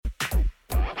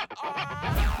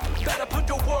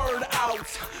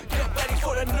out. Get ready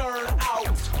for the nerd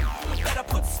out. Better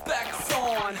put specs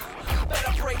on.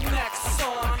 Better break necks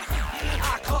on.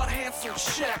 I caught handsome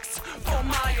checks for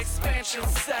my expansion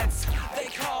sets. They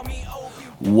call me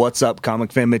Obi. What's up,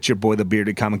 comic fam? It's your boy, the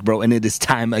Bearded Comic Bro, and it is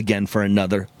time again for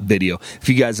another video. If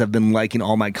you guys have been liking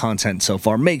all my content so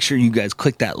far, make sure you guys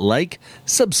click that like,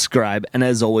 subscribe, and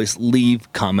as always,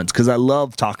 leave comments, because I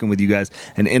love talking with you guys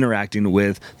and interacting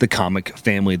with the comic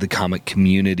family, the comic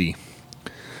community.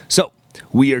 So,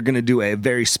 we are going to do a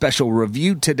very special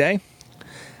review today,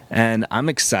 and I'm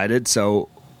excited, so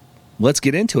let's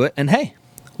get into it, and hey,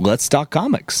 let's talk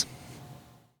comics.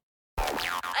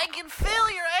 I can feel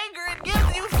your anger.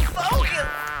 It gives you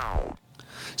focus.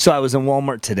 So I was in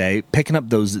Walmart today picking up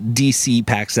those DC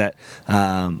packs that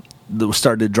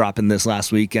started dropping this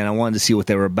last week, and I wanted to see what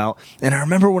they were about. And I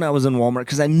remember when I was in Walmart,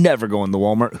 because I never go into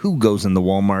Walmart. Who goes into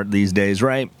Walmart these days,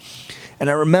 right? And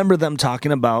I remember them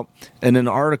talking about in an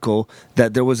article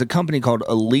that there was a company called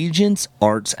Allegiance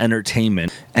Arts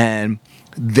Entertainment, and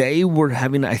they were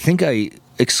having, I think, a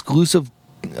exclusive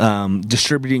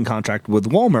distributing contract with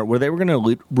Walmart where they were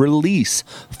going to release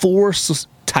 4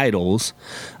 titles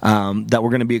that were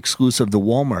going to be exclusive to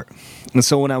Walmart. And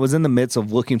so when I was in the midst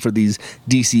of looking for these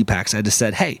DC packs, I just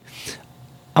said, hey,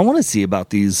 I want to see about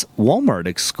these Walmart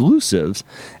exclusives.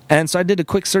 And so I did a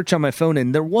quick search on my phone,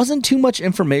 and there wasn't too much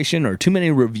information or too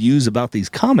many reviews about these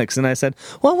comics. And I said,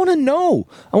 well, I want to know.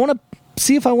 I want to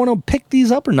see if I want to pick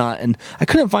these up or not. And I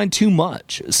couldn't find too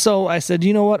much. So I said,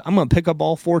 you know what? I'm going to pick up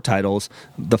all 4 titles.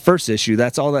 The first issue,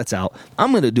 that's all that's out.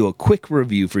 I'm going to do a quick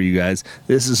review for you guys.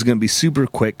 This is going to be super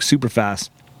quick, super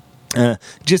fast.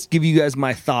 Just give you guys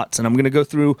my thoughts, and I'm going to go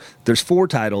through, there's 4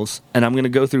 titles, and I'm going to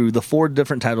go through the 4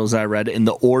 different titles I read in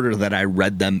the order that I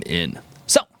read them in.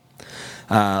 So,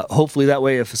 hopefully that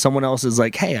way if someone else is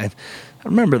like, hey, I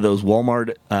remember those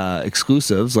Walmart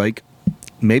exclusives, like,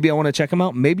 maybe I want to check them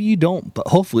out, maybe you don't, but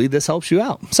hopefully this helps you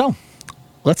out. So,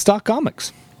 let's talk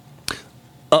comics.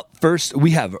 Up first,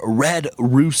 we have Red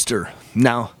Rooster.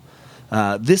 Now,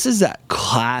 this is that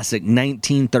classic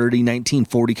 1930,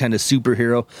 1940 kind of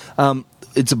superhero.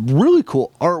 It's a really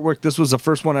cool artwork. This was the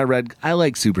first one I read. I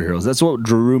like superheroes. That's what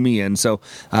drew me in. So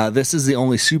this is the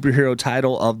only superhero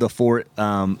title of the 4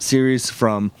 series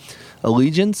from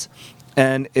Allegiance.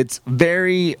 And it's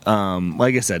very,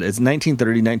 like I said, it's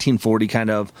 1930, 1940 kind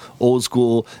of old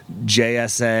school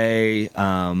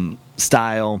JSA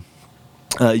style.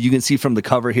 You can see from the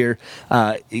cover here,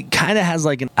 it kind of has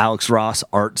like an Alex Ross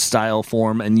art style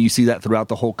form, and you see that throughout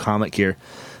the whole comic here.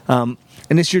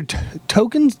 And it's your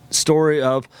token story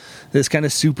of this kind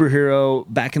of superhero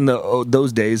back in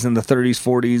those days, in the 30s,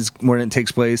 40s, when it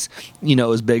takes place. You know, it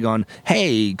was big on,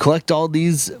 hey, collect all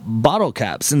these bottle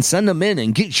caps and send them in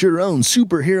and get your own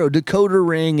superhero decoder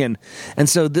ring. And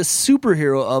so this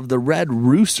superhero of the Red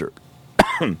Rooster,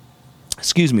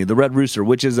 excuse me, the Red Rooster,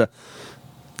 which is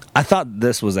I thought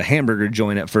this was a hamburger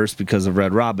joint at first because of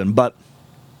Red Robin, but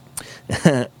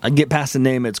I get past the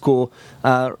name, it's cool.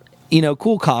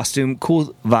 Cool costume,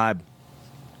 cool vibe.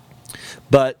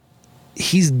 But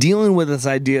he's dealing with this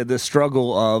idea, this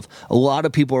struggle of a lot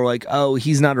of people are like, oh,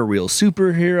 he's not a real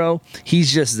superhero.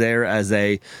 He's just there as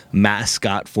a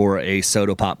mascot for a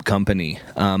soda pop company.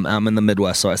 I'm in the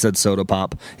Midwest, so I said soda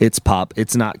pop. It's pop.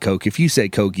 It's not Coke. If you say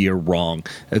Coke, you're wrong.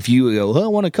 If you go, oh, I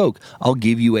want a Coke, I'll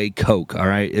give you a Coke. All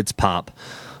right, it's pop.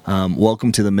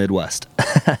 Welcome to the Midwest.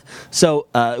 So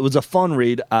it was a fun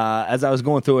read. As I was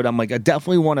going through it, I'm like, I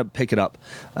definitely want to pick it up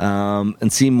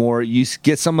and see more. You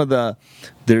get some of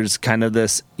there's kind of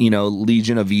this,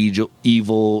 Legion of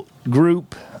Evil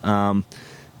group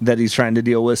that he's trying to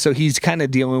deal with. So he's kind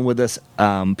of dealing with this,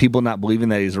 people not believing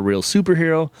that he's a real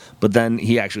superhero, but then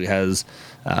he actually has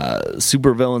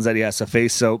super villains that he has to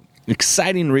face. So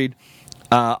exciting read.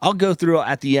 I'll go through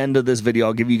at the end of this video.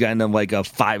 I'll give you kind of like a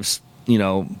 5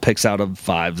 picks out of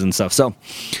 5s and stuff. So,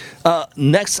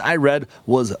 next I read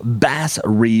was Bass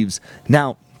Reeves.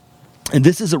 Now, and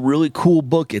this is a really cool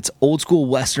book. It's old school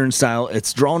Western style.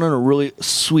 It's drawn in a really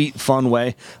sweet, fun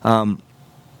way. I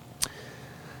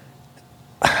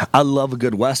love a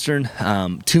good Western.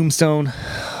 Tombstone.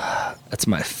 That's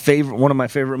my favorite, one of my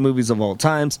favorite movies of all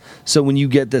times. So when you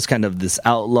get this kind of this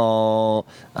outlaw,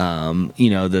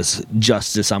 this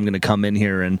justice, I'm going to come in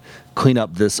here and clean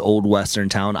up this old Western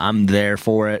town, I'm there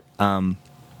for it. It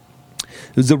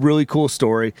was a really cool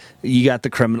story. You got the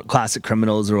classic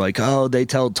criminals who are like, oh, they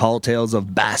tell tall tales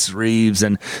of Bass Reeves,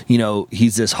 and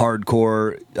he's this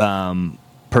hardcore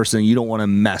person you don't want to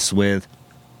mess with.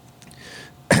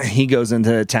 He goes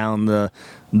into town.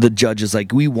 The judge is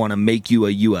like, we want to make you a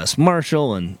U.S.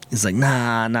 Marshal, and he's like,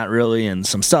 nah, not really. And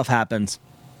some stuff happens.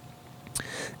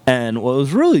 And what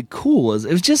was really cool was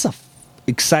it was just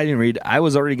exciting read. I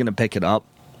was already going to pick it up.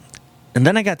 And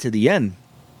then I got to the end,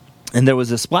 and there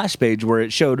was a splash page where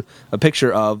it showed a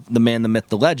picture of the man, the myth,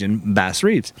 the legend, Bass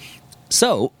Reeves.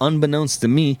 So, unbeknownst to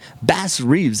me, Bass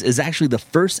Reeves is actually the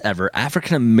first ever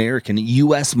African-American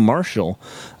U.S. Marshal.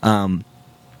 And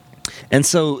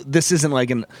so this isn't like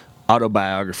an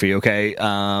autobiography, okay?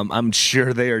 I'm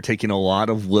sure they are taking a lot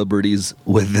of liberties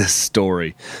with this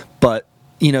story. But,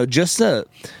 you know, just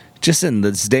in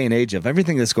this day and age of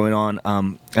everything that's going on,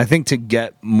 I think to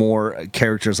get more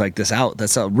characters like this out,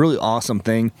 that's a really awesome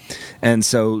thing. And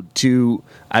so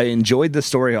I enjoyed the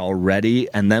story already,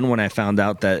 and then when I found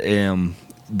out that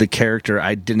the character,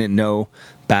 I didn't know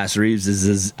Bass Reeves is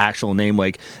his actual name,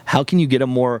 like, how can you get a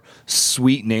more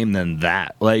sweet name than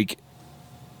that? Like,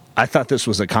 I thought this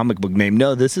was a comic book name.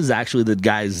 No, this is actually the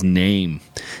guy's name,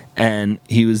 and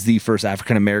he was the first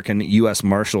African-American U.S.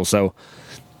 Marshal. So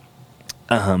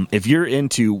if you're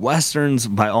into Westerns,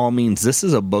 by all means, this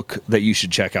is a book that you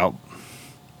should check out.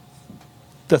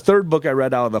 The third book I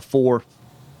read out of the 4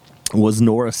 was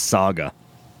Norse Saga.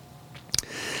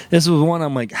 This was one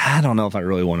I'm like, I don't know if I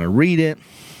really want to read it.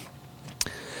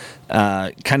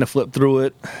 Kind of flipped through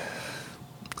it.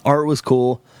 Art was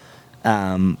cool.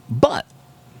 But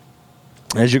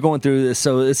as you're going through this,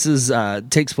 so this is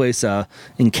takes place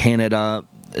in Canada.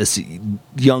 This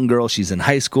young girl, she's in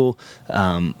high school.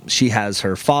 She has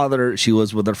her father. She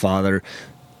lives with her father.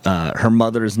 Her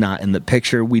mother is not in the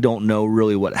picture. We don't know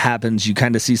really what happens. You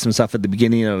kind of see some stuff at the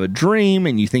beginning of a dream,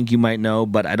 and you think you might know,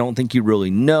 but I don't think you really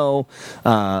know.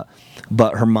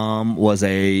 But her mom was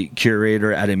a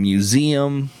curator at a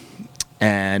museum.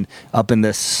 And up in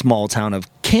this small town of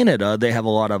Canada, they have a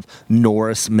lot of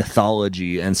Norse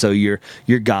mythology. And so your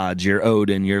gods, your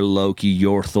Odin, your Loki,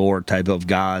 your Thor type of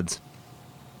gods.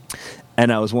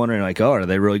 And I was wondering, like, are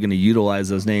they really going to utilize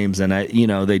those names? And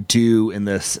they do in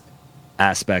this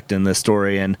aspect in this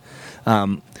story. And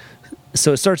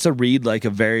so it starts to read like a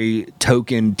very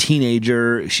token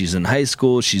teenager. She's in high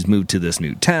school. She's moved to this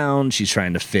new town. She's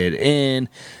trying to fit in.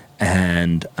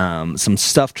 And some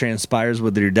stuff transpires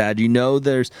with your dad.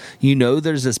 There's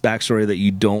this backstory that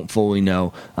you don't fully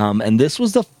know. And this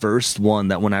was the first one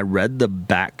that when I read the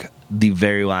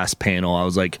very last panel, I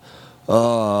was like,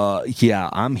 yeah,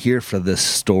 I'm here for this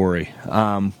story.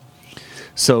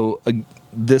 So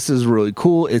this is really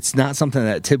cool. It's not something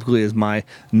that typically is my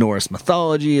Norse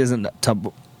mythology, isn't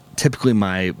typically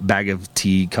my bag of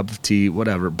tea, cup of tea,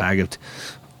 whatever,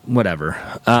 whatever.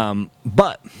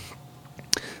 But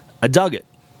I dug it.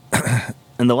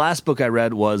 And the last book I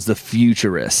read was The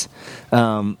Futurist.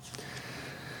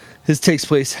 This takes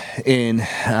place in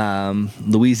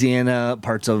Louisiana,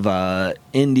 parts of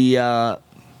India.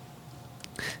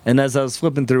 And as I was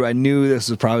flipping through, I knew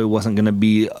this probably wasn't going to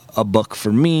be a book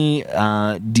for me.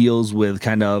 Deals with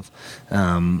kind of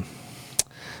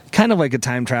like a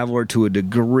time traveler to a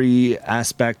degree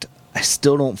aspect. I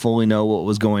still don't fully know what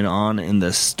was going on in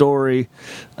this story.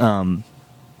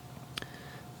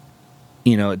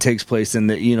 It takes place in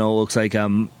the, looks like,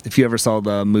 if you ever saw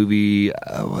the movie,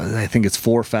 I think it's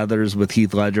Four Feathers with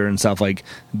Heath Ledger and stuff, like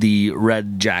the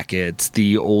red jackets,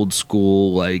 the old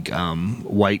school, like,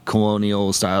 white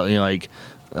colonial style,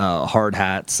 hard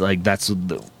hats, like let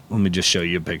me just show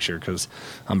you a picture because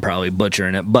I'm probably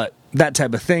butchering it, but that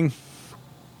type of thing.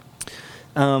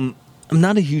 I'm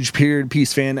not a huge period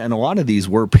piece fan, and a lot of these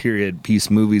were period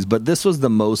piece movies, but this was the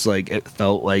most, like, it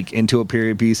felt like into a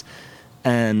period piece.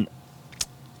 And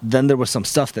then there was some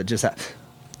stuff that just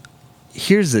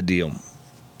here's the deal.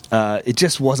 It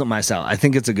just wasn't my style. I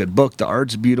think it's a good book. The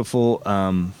art's beautiful.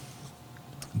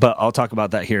 But I'll talk about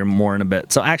that here more in a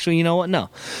bit. So actually, you know what? No.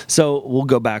 So we'll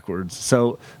go backwards.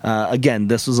 So again,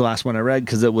 this was the last one I read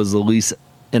because it was the least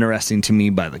interesting to me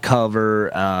by the cover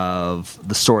of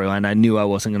the storyline. I knew I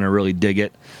wasn't going to really dig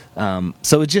it.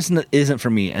 So it just isn't for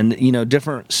me. And,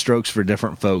 different strokes for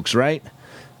different folks, right?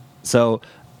 So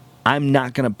I'm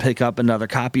not going to pick up another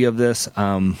copy of this,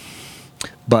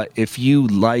 but if you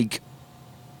like,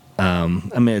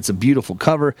 it's a beautiful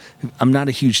cover. I'm not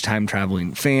a huge time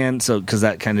traveling fan, because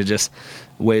that kind of just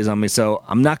weighs on me. So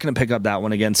I'm not going to pick up that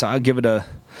one again. So I'll give it a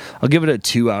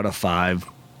 2 out of 5,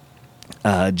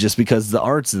 just because the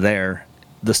art's there.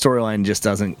 The storyline just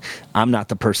doesn't. I'm not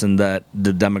the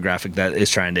demographic that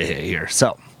is trying to hit here.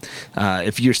 So.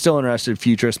 If you're still interested in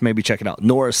Futurist, maybe check it out.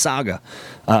 Norse Saga.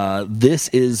 This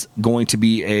is going to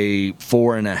be a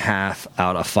 4.5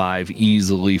 out of 5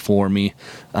 easily for me.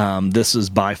 This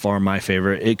is by far my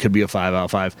favorite. It could be a 5 out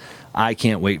of 5. I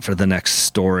can't wait for the next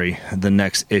story, the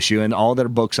next issue. And all their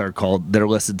books they're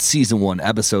listed Season 1,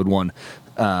 Episode 1,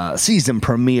 season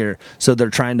premiere, so they're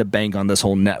trying to bank on this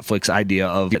whole Netflix idea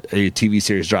of a TV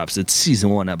series drops. It's season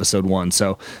 1, episode 1,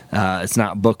 so it's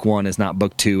not book 1, it's not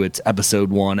book 2, it's episode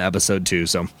 1, episode 2.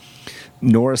 So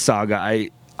Nora Saga, I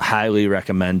highly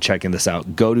recommend checking this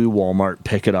out. Go to Walmart,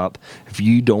 pick it up. If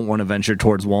you don't want to venture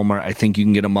towards Walmart, I think you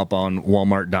can get them up on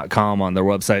walmart.com on their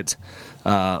websites.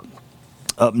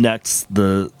 Up next,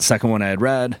 the second one I had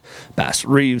read, Bass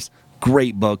Reeves.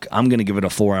 Great book. I'm going to give it a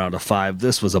 4 out of 5.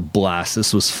 This was a blast.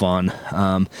 This was fun.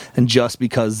 And just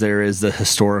because there is the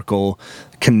historical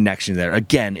connection there,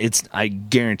 again, I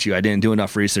guarantee you, I didn't do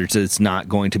enough research. It's not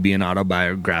going to be an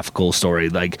autobiographical story.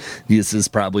 Like, this is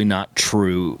probably not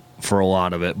true for a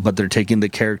lot of it, but they're taking the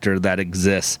character that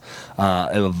exists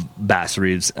of Bass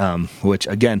Reeves, which,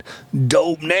 again,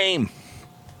 dope name.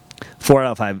 4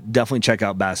 out of 5. Definitely check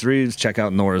out Bass Reeves. Check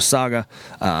out Nora's Saga.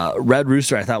 Red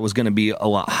Rooster, I thought was going to be a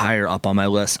lot higher up on my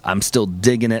list. I'm still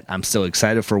digging it. I'm still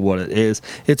excited for what it is.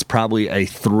 It's probably a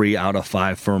 3 out of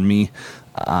 5 for me.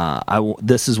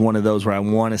 This is one of those where I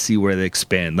want to see where they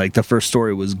expand. Like, the first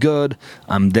story was good.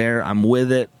 I'm there. I'm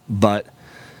with it. But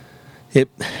it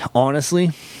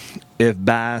honestly, if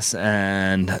Bass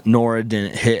and Nora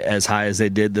didn't hit as high as they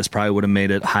did, this probably would have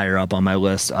made it higher up on my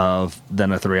list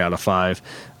than a 3 out of 5.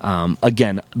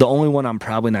 Again, the only one I'm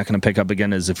probably not going to pick up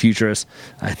again is The Futurist.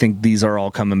 I think these are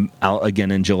all coming out again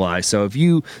in July. So if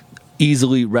you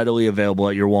readily available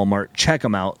at your Walmart, check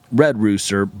them out. Red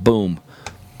Rooster, boom.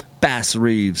 Bass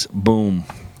Reeves, boom.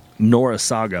 Nora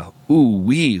Saga, ooh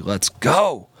wee, let's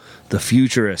go. The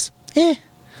Futurist,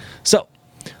 So,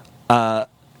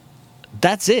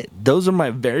 that's it. Those are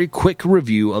my very quick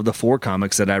review of the 4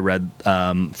 comics that I read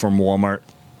from Walmart.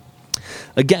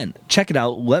 Again, check it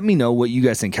out. Let me know what you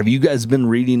guys think. Have you guys been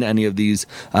reading any of these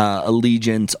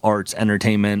Allegiance Arts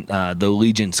Entertainment, the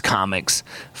Allegiance comics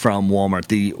from Walmart,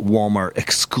 the Walmart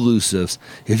exclusives?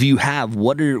 If you have,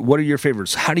 what are your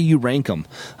favorites? How do you rank them?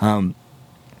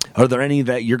 Are there any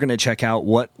that you're going to check out?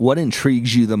 What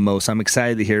intrigues you the most? I'm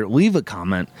excited to hear it. Leave a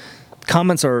comment.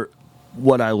 Comments are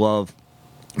what I love,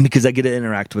 because I get to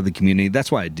interact with the community.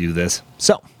 That's why I do this.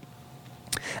 So,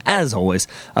 as always,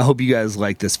 I hope you guys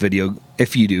like this video.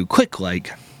 If you do, click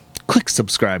like, click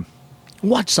subscribe,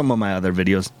 watch some of my other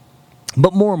videos.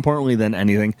 But more importantly than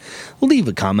anything, leave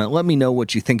a comment. Let me know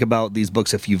what you think about these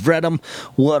books if you've read them.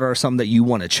 What are some that you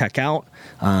want to check out?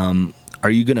 Are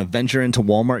you going to venture into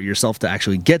Walmart yourself to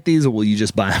actually get these, or will you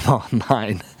just buy them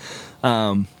online?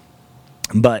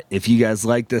 But if you guys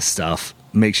like this stuff,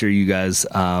 make sure you guys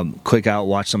click out,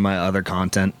 watch some of my other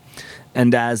content.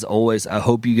 And as always, I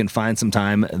hope you can find some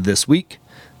time this week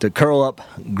to curl up,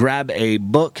 grab a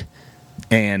book,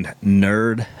 and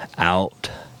nerd out.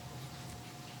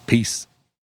 Peace.